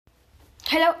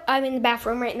Hello, I'm in the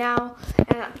bathroom right now,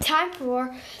 and time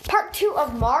for part 2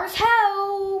 of Mars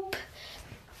Help.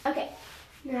 Okay,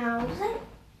 now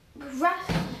let's wrap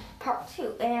part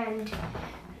 2, and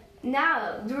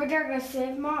now they're gonna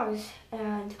save Mars,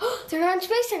 and they're not in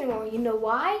space anymore. You know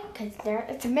why? Because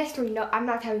it's a mystery. No, I'm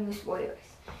not telling you spoilers.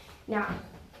 Now,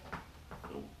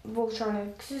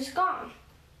 Voltronix is gone.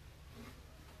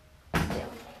 Still,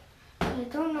 I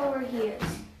don't know where he is,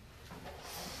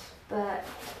 but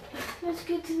let's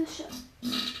get to the show.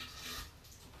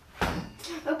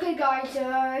 Okay, guys,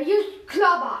 use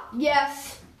Clawbot.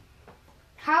 Yes.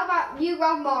 How about you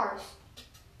on Mars?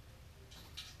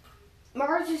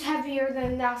 Mars is heavier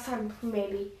than last time,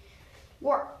 maybe.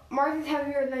 Mars is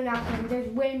heavier than last time. There's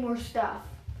way more stuff.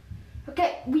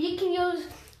 Okay, we can use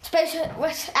spaceship.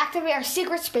 Let's activate our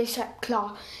secret spaceship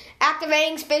claw.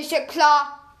 Activating spaceship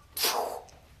claw.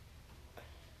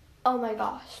 Oh my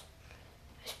gosh.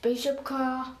 Spaceship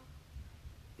claw.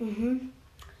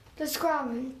 Let's grab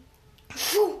it.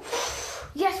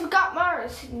 Yes, we got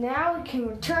Mars. Now we can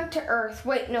return to Earth.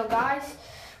 Wait, no, guys.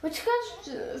 Which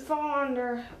goes fall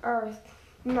under Earth?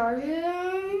 Mars.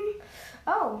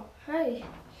 Oh, hey.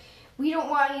 We don't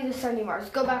want any of the sunny Mars.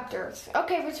 Go back to Earth.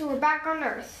 Okay, so we're back on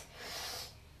Earth.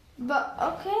 But,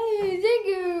 okay, thank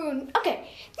you. Okay,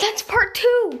 that's part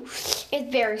 2.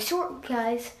 It's very short,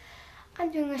 guys.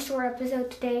 I'm doing a short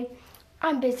episode today.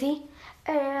 I'm busy.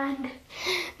 And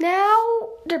now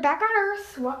they're back on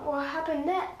Earth. What will happen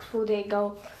next? Will they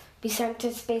be sent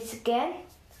to space again?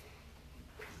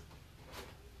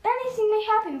 Anything may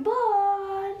happen,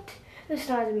 but it's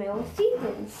not the middle of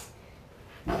seasons.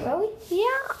 Really?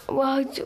 Yeah. Well,